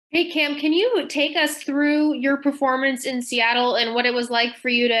Hey, Cam, can you take us through your performance in Seattle and what it was like for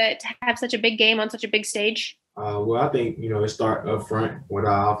you to have such a big game on such a big stage? Well, I think, it start up front with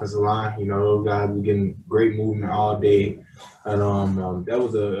our offensive line. Those guys were getting great movement all day. And that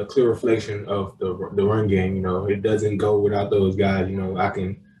was a clear reflection of the run game. It doesn't go without those guys. I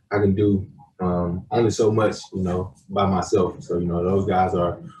can do only so much, by myself. So, those guys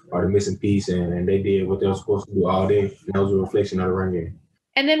are the missing piece, and they did what they were supposed to do all day. And that was a reflection of the run game.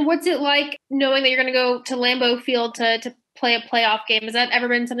 And then what's it like knowing that you're going to go to Lambeau Field to play a playoff game? Has that ever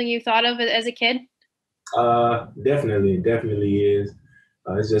been something you thought of as a kid? Definitely is.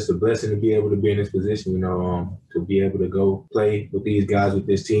 It's just a blessing to be able to be in this position, to be able to go play with these guys, with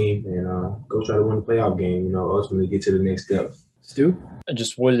this team, and go try to win the playoff game, ultimately get to the next step. Stu?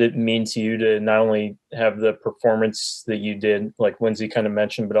 Just what did it mean to you to not only have the performance that you did, like Lindsay kind of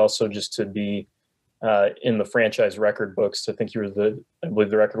mentioned, but also just to be in the franchise record books? I think I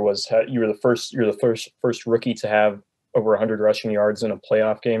believe the record was you're the first rookie to have over 100 rushing yards in a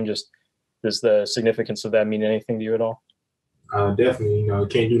playoff game. Just does the significance of that mean anything to you at all? Definitely,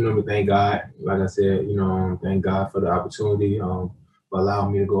 can't do nothing but thank God. Like I said, thank God for the opportunity for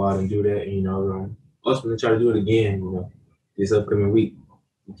allowing me to go out and do that. And, ultimately try to do it again, this upcoming week.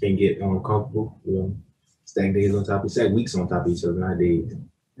 You can't get comfortable, stack days on top of stack weeks on top of each other, not days.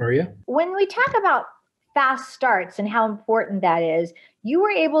 Maria? When we talk about fast starts and how important that is, you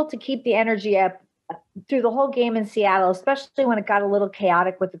were able to keep the energy up through the whole game in Seattle, especially when it got a little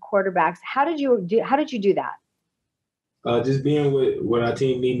chaotic with the quarterbacks. How did you do that? Just being with what our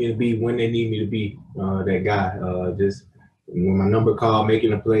team need me to be when they need me to be that guy. Just when my number called,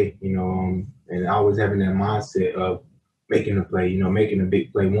 making a play, and always having that mindset of making a play, making a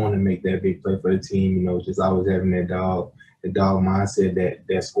big play, wanting to make that big play for the team, just always having that dog mindset,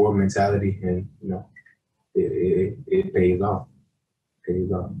 that score mentality, and, it pays off.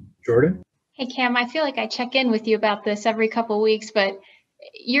 Jordan? Hey, Cam, I feel like I check in with you about this every couple of weeks, but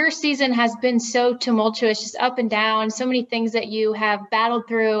your season has been so tumultuous, just up and down, so many things that you have battled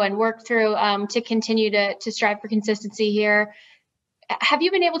through and worked through to continue to strive for consistency here. Have you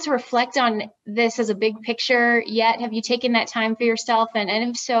been able to reflect on this as a big picture yet? Have you taken that time for yourself? And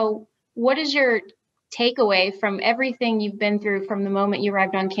if so, what is your takeaway from everything you've been through from the moment you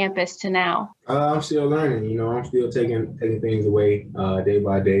arrived on campus to now? I'm still learning, I'm still taking things away day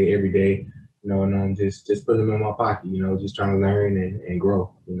by day, every day. And I'm just putting them in my pocket, just trying to learn and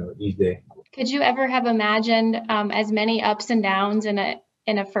grow, each day. Could you ever have imagined as many ups and downs in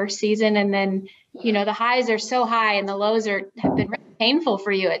a first season, and then, the highs are so high and the lows have been really painful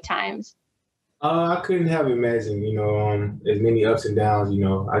for you at times? I couldn't have imagined, as many ups and downs,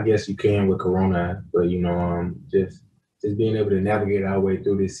 I guess you can with Corona, but, just being able to navigate our way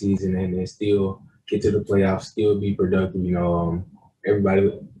through this season and then still get to the playoffs, still be productive,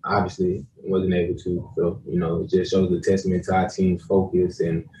 everybody obviously wasn't able to. So, it just shows the testament to our team's focus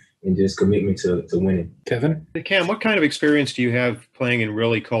and just commitment to winning. Kevin? Cam, what kind of experience do you have playing in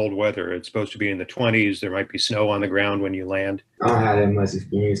really cold weather? It's supposed to be in the 20s. There might be snow on the ground when you land. I don't have that much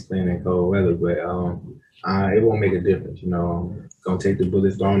experience playing in cold weather, but it won't make a difference. Going to take the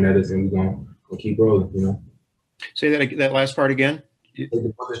bullets thrown at us, and we're going to keep rolling, Say that last part again. Take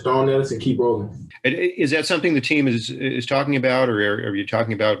the bullets thrown at us and keep rolling. Is that something the team is talking about, or are you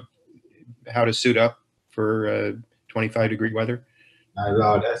talking about how to suit up for 25-degree weather? Not at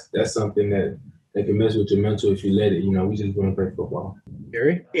all. That's something that can mess with your mental if you let it. We just want to play football.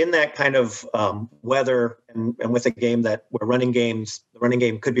 Gary? In that kind of weather and with a game where the running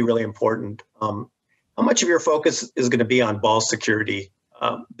game could be really important, how much of your focus is going to be on ball security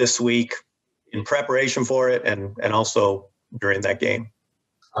this week in preparation for it and also during that game?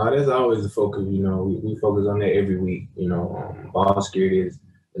 That's always the focus. We focus on that every week. Ball security is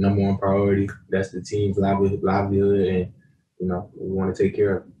the number one priority. That's the team's livelihood, and we want to take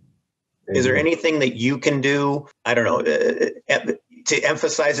care of it. Is there anything that you can do, I don't know, to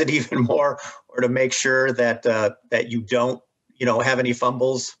emphasize it even more, or to make sure that you don't, have any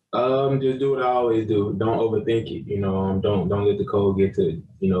fumbles? Just do what I always do. Don't overthink it. Don't let the cold get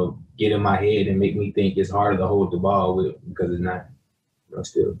in my head and make me think it's harder to hold the ball because it's not.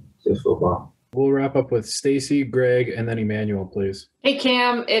 Still just football. We'll wrap up with Stacy, Greg, and then Emmanuel, please. Hey,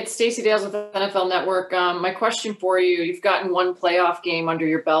 Cam, it's Stacey Dales with the NFL Network. My question for you, you've gotten one playoff game under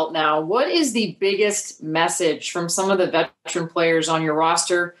your belt now. What is the biggest message from some of the veteran players on your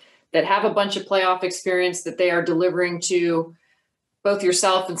roster that have a bunch of playoff experience that they are delivering to both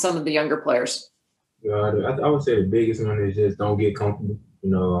yourself and some of the younger players? I would say the biggest one is just don't get comfortable.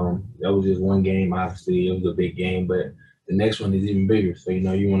 That was just one game. Obviously, it was a big game, but the next one is even bigger. So,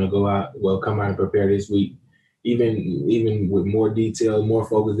 you want to come out and prepare this week even with more detail, more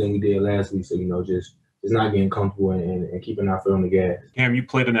focus than we did last week. So, you know, just not getting comfortable and keeping our foot on the gas. Cam, you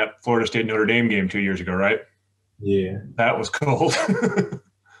played in that Florida State Notre Dame game 2 years ago, right? Yeah. That was cold. It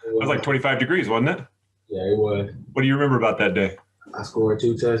was like 25 degrees, wasn't it? Yeah, it was. What do you remember about that day? I scored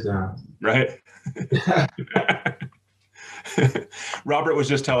 2 touchdowns. Right? Robert was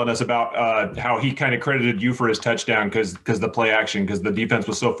just telling us about how he kind of credited you for his touchdown because the play action, because the defense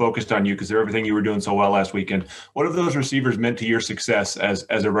was so focused on you because of everything you were doing so well last weekend. What have those receivers meant to your success as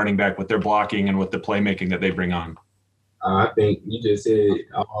a running back with their blocking and with the playmaking that they bring on? I think you just said it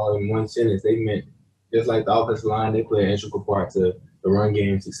all in one sentence. They meant, just like the offensive line, they play an integral part to the run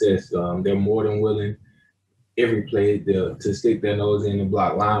game success. They're more than willing every play to stick their nose in and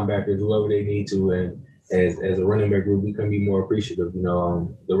block linebackers, whoever they need to. And as a running back group, we can be more appreciative. You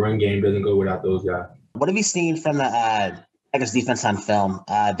know, the run game doesn't go without those guys. What have you seen from the Packers defense on film?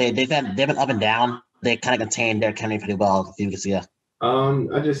 They've been up and down. They kind of contained Derrick Henry pretty well a few weeks ago.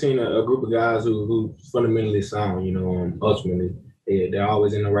 I just seen a group of guys who fundamentally sound. You know, ultimately they're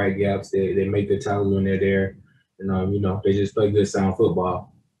always in the right gaps. They make the tackles when they're there, and you know, they just play good sound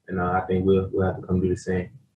football. And I think we'll have to come do the same.